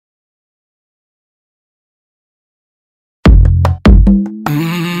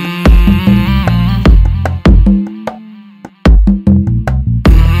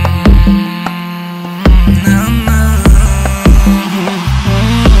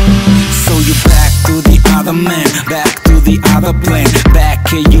another plane. Back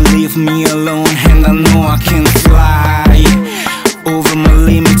here you leave me alone, and I know I can fly over my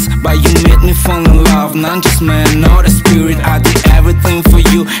limits, but you made me fall in love. Not just man, not a spirit. I did everything for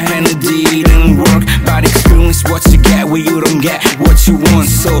you and it didn't work. But experience what you get when you don't get what you want.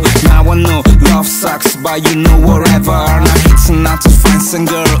 So now I know love sucks, but you know whatever. Now it's not to find some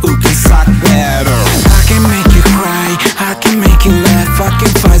girl who can suck better. I can make you cry, I can make you laugh, I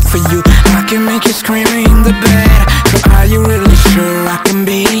can fight for you, I can make you scream in the bed. So are you really sure I can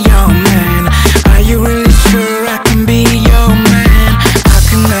be your man? Are you really sure I can be your man? I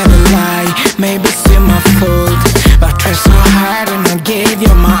can never lie, maybe it's still my fault, but I tried so hard and I gave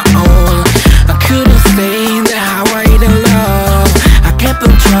you my all. I couldn't stay in the highway to love. I kept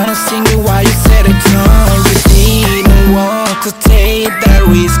on trying to sing it while you said it all. You didn't want to take that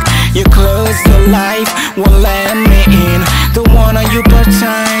risk. You closed your life, won't let me in. Don't wanna you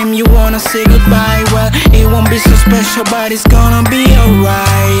part-time, you wanna say goodbye. Well, it won't be so special, but it's gonna be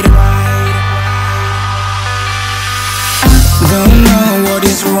alright. Don't know what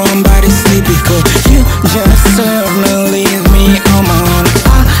is wrong, but it's typical. You just suddenly leave me on my own.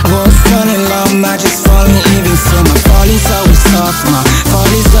 I was falling in love, not just falling even. So my fall is always soft, my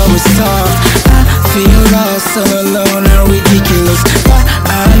fall is always soft. I feel lost, all alone and ridiculous, but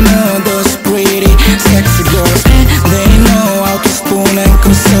I know those pretty sexy girls, and they know how to spoon and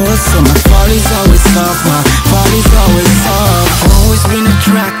console. So my fall is always soft, my fall is always soft. Always been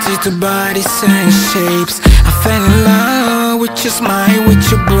attracted to bodies and shapes. I fell in love with your smile, with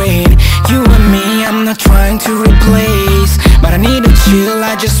your brain. You and me, I'm not trying to replace, but I need a chill,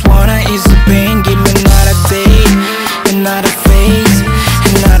 I just wanna ease the pain. Give me another day, another face,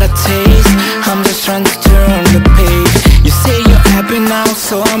 another taste. I'm just trying to turn the page. You say you're happy now,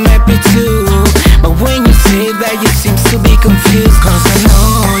 so I'm happy too, but when you say that you seem to be confused. Cause I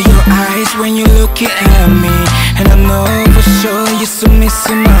know your eyes when you're looking at me, and I know for sure you're still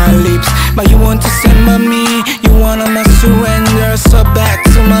missing my lips, but you want to stand by me, you wanna not surrender. So back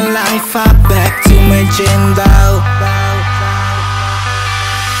to my life, I back to my gender.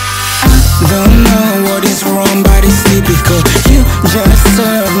 I don't know what is wrong, but it's typical. You just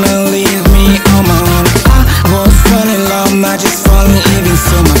suddenly leave me on my own. I was falling in love, not just falling even.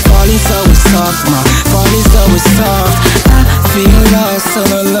 So my fall is always soft, my fall is always soft. I feel lost,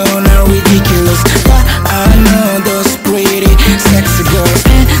 all alone and ridiculous.